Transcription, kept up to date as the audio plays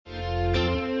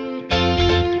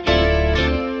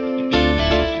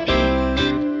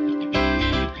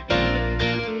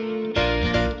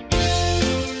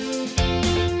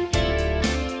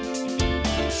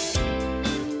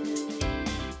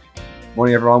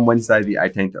morning, everyone. Wednesday, the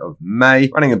 18th of May.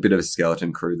 Running a bit of a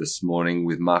skeleton crew this morning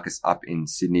with Marcus up in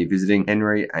Sydney visiting.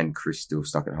 Henry and Chris still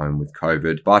stuck at home with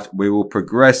COVID. But we will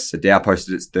progress. The Dow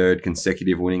posted its third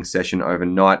consecutive winning session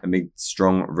overnight amid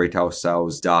strong retail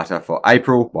sales data for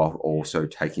April, while also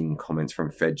taking comments from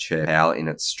Fed Chair Powell in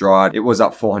its stride. It was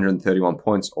up 431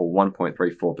 points or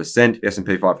 1.34%. The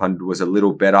S&P 500 was a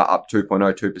little better, up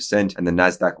 2.02%, and the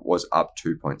Nasdaq was up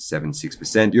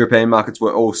 2.76%. European markets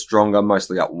were all stronger,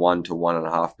 mostly up 1 to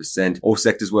 1.5%. All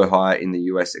sectors were higher in the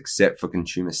US except for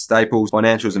consumer staples.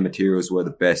 Financials and materials were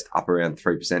the best, up around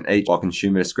 3% each, while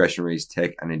consumer discretionaries,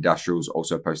 tech and industrials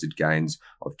also posted gains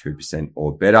of 2%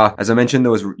 or better. As I mentioned,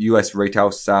 there was US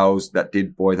retail sales that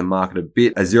did buoy the market a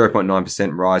bit, a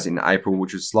 0.9% rise in April,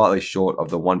 which was slightly short of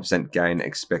the 1% gain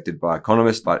expected by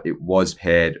economists, but it was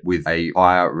paired with a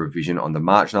higher revision on the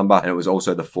March number, and it was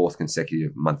also the fourth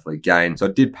consecutive monthly gain. So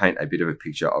it did paint a bit of a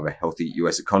picture of a healthy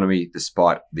US economy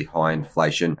despite the high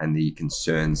inflation and the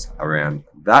concerns around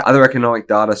that. Other economic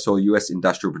data saw US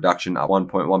industrial production up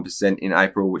 1.1% in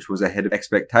April, which was ahead of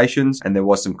expectations, and there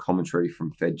was some commentary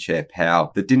from Fed Chair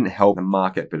Powell that didn't help the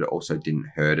market, but it also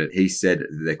didn't hurt it. He said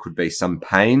there could be some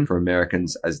pain for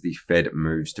Americans as the Fed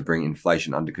moves to bring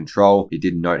inflation under control. He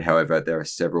did note, however, there are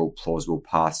several plausible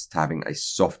paths to having a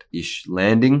soft-ish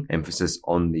landing, emphasis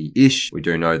on the ish. We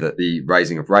do know that the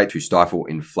raising of rate to stifle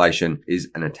inflation is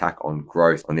an attack on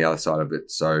growth on the other side of it.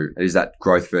 So it is that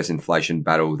growth versus inflation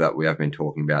battle that we have been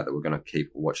talking about that we're going to keep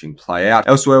watching play out.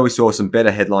 Elsewhere, we saw some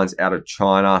better headlines out of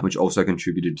China, which also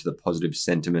contributed to the positive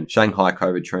sentiment. Shanghai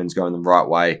COVID trends going the right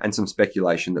way, and some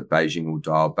speculation that Beijing will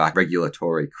dial back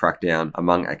regulatory crackdown,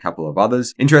 among a couple of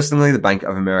others. Interestingly, the Bank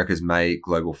of America's May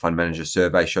Global Fund Manager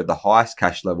survey showed the highest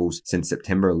cash levels since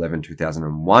September 11,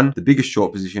 2001, the biggest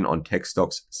short position on tech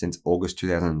stocks since August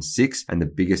 2006, and the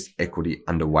biggest equity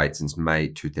underweight since May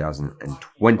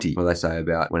 2020. What do they say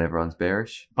about when everyone's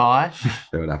bearish? Buy.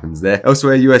 See what happens there.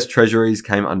 Elsewhere, US Treasuries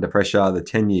came under pressure. The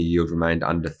 10-year yield remained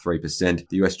under 3%.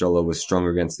 The US dollar was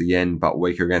stronger against the yen, but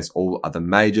weaker against all other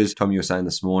majors. Tom, you were saying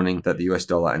this morning that the US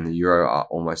dollar and the euro are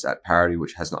almost at parity,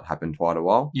 which has not happened quite a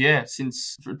while. Yeah,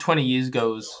 since 20 years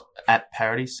ago it was at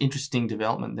parity. Interesting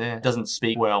development there. Doesn't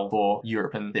speak well for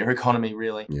Europe and their economy,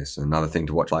 really. Yes, another thing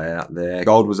to watch play out there.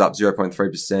 Gold was up 0.3%.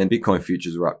 Bitcoin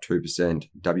futures were up 2%.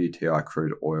 WTI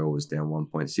crude oil was down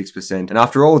 1.6%. And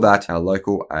after all that, our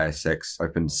local ASX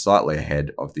opened slightly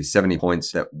ahead of the 70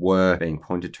 points that were being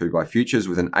pointed to by futures,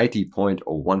 with an 80 point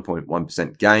or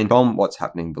 1.1% gain. Tom, what's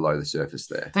happening below the surface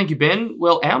there? Thank you, Ben.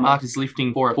 Well, our market is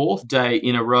lifting for a fourth day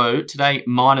in a row. Today,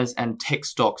 miners and tech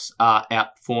stocks are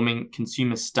outperforming.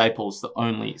 Consumer staples, the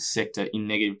only sector in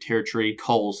negative territory.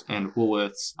 Coles and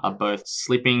Woolworths are both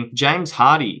slipping. James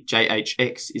Hardie,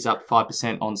 JHX, is up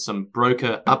 5% on some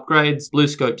broker upgrades.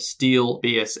 BlueScope Steel,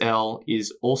 BSL,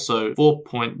 is also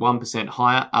 4.1%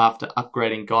 higher after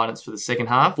upgrading guidance for the second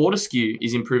half. Fortescue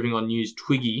is improving on news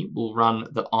Twiggy will run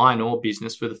the iron ore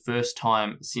business for the first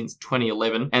time since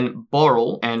 2011. And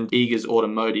Boral and Eagers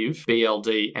Automotive,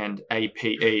 BLD and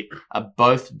APE, are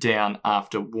both down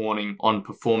after warning on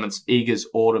performance. Eagers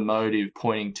Automotive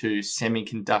pointing to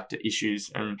semiconductor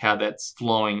issues and how that's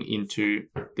flowing into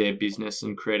their business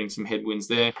and creating some headwinds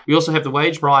there. We also have the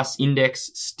wage price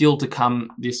index still to come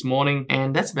this morning.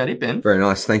 And that's about it, Ben. Very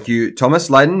nice. Thank you, Thomas.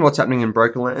 Layden, what's happening in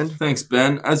Brokerland? Thanks,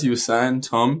 Ben. As you were saying,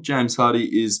 Tom, James Hardie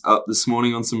is up this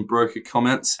morning on some broker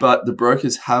comments, but the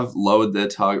brokers have lowered their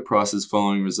target prices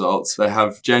following results. They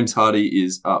have James Hardie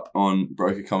is up on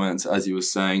broker comments, as you were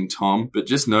saying, Tom, but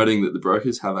just noting that the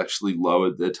brokers have actually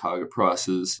lowered their target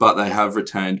prices, but they have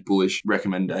retained bullish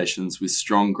recommendations with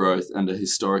strong growth and a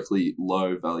historically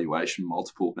low valuation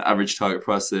multiple. The average target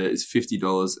price there is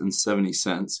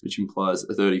 $50.70, which implies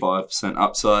a 35%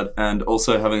 upside. And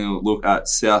also having a look at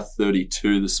South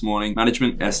 32 this morning,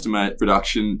 management estimate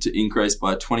production to increase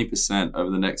by 20% over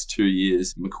the next 2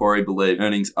 years. Macquarie believe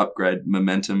earnings upgrade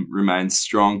momentum remains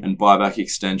strong and buyback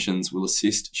extensions will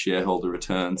assist shareholder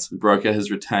returns. The broker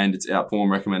has retained its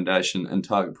outperform recommendation and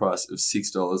target price of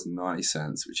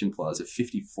 $6.90, which implies a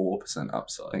 54%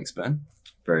 upside. Thanks, Ben.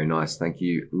 Very nice. Thank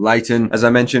you, Leighton. As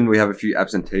I mentioned, we have a few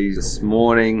absentees this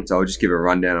morning, so I'll just give a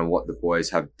rundown on what the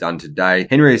boys have done today.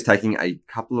 Henry is taking a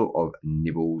couple of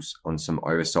nibbles on some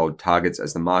oversold targets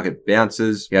as the market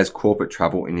bounces. He has corporate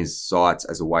travel in his sights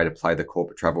as a way to play the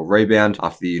corporate travel rebound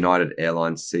after the United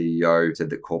Airlines CEO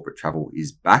said that corporate travel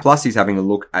is back. Plus, he's having a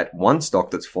look at one stock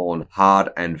that's fallen hard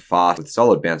and fast with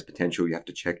solid bounce potential. You have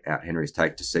to check out Henry's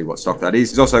take to see what stock that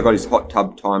is. He's also got his hot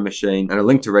tub time machine and a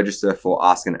link to register for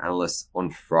Ask an Analyst on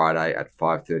Friday at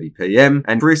 5:30 p.m.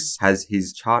 And Chris has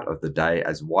his chart of the day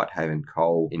as Whitehaven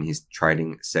Coal in his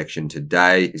trading section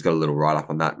today. He's got a little write-up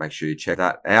on that. Make sure you check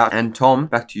that out. And Tom,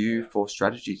 back to you for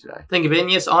strategy today. Thank you, Ben.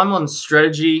 Yes, I'm on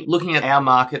strategy. Looking at our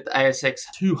market, the ASX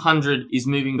 200 is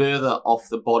moving further off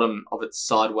the bottom of its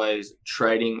sideways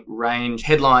trading range.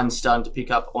 Headlines starting to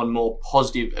pick up on more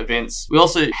positive events. We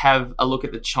also have a look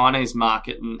at the Chinese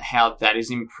market and how that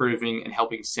is improving and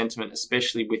helping sentiment,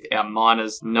 especially with our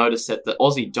miners. Notice that the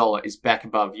Aussie dollar is back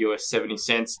above US 70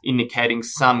 cents, indicating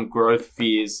some growth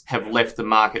fears have left the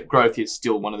market. Growth is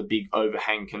still one of the big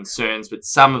overhang concerns, but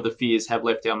some of the fears have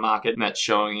left our market, and that's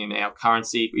showing in our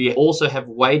currency. We also have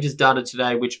wages data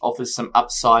today, which offers some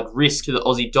upside risk to the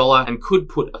Aussie dollar and could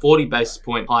put a 40 basis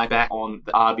point hike back on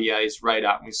the RBA's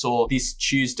radar. We saw this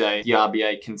Tuesday the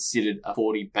RBA considered a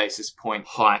 40 basis point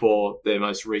hike for their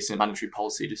most recent monetary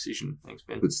policy decision. Thanks,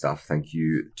 Ben. Good stuff. Thank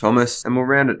you, Thomas. And we'll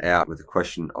round it out with a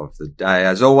question of the day.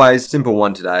 As always, simple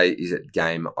one today. Is it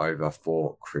game over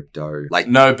for crypto?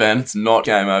 No, Ben, it's not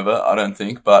game over, I don't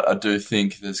think, but I do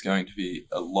think there's going to be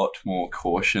a lot more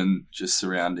caution just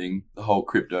surrounding the whole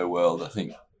crypto world. I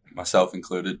think myself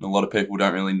included, a lot of people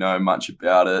don't really know much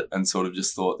about it and sort of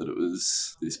just thought that it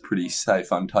was this pretty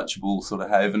safe, untouchable sort of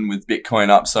haven with Bitcoin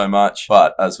up so much.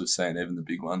 But as we've seen, even the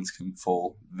big ones can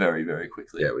fall very, very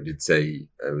quickly. Yeah, we did see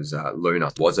it was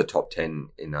Luna was a top 10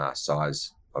 in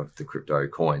size of the crypto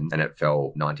coins, and it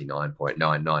fell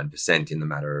 99.99% in the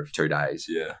matter of 2 days.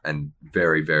 Yeah. And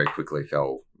very, very quickly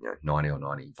fell 90 or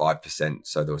 95%.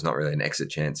 So there was not really an exit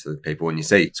chance for people. And you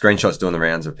see screenshots doing the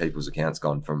rounds of people's accounts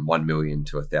gone from $1 million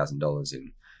to $1,000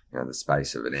 in the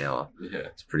space of an hour. Yeah.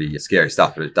 It's pretty scary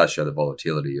stuff, but it does show the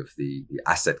volatility of the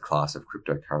asset class of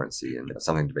cryptocurrency, and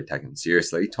something to be taken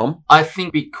seriously. Tom? I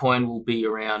think Bitcoin will be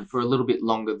around for a little bit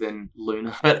longer than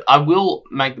Luna. But I will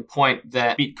make the point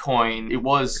that Bitcoin, it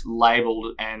was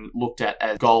labeled and looked at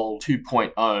as gold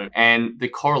 2.0, and the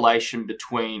correlation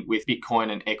with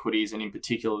Bitcoin and equities, and in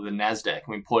particular the NASDAQ,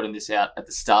 and we pointed this out at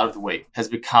the start of the week, has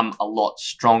become a lot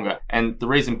stronger. And the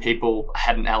reason people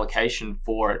had an allocation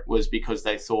for it was because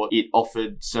they thought it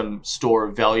offered some store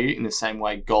of value in the same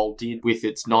way gold did, with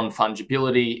its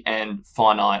non-fungibility and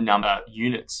finite number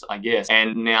units, I guess.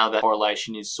 And now that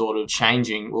correlation is sort of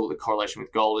changing. Well, the correlation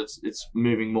with gold, it's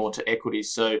moving more to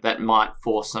equities. So that might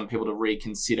force some people to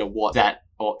reconsider what that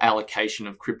or allocation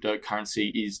of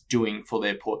cryptocurrency is doing for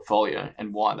their portfolio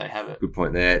and why they have it. Good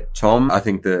point there, Tom. I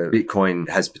think the Bitcoin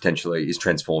is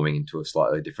transforming into a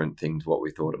slightly different thing to what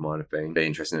we thought it might have been. Be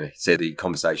interesting to see the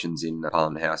conversations in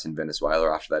Parliament House in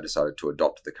Venezuela after they decided to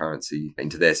adopt the currency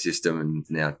into their system, and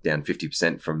now down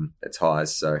 50% from its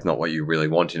highs. So it's not what you really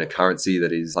want in a currency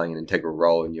that is playing an integral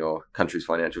role in your country's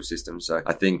financial system. So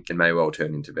I think it may well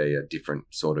turn into be a different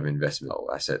sort of investment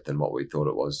asset than what we thought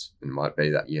it was. It might be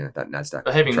that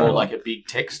NASDAQ. Having more like a big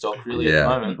tech stock really at the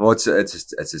moment. Well, it's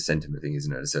a sentiment thing,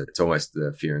 isn't it? It's almost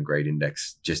the fear and greed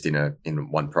index just in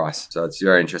one price. So it's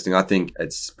very interesting. I think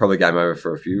it's probably game over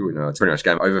for a few. It's pretty much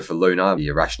game over for Luna. The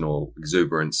irrational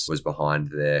exuberance was behind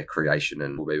their creation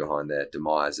and will be behind their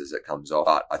demise as it comes off.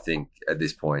 But I think at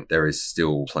this point there is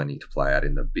still plenty to play out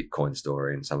in the Bitcoin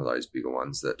story and some of those bigger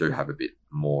ones that do have a bit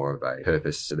more of a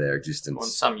purpose to their existence. On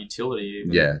some utility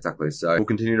even. Yeah, exactly. So we'll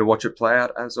continue to watch it play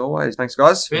out as always. Thanks,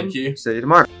 guys. Thank you. See you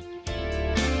tomorrow.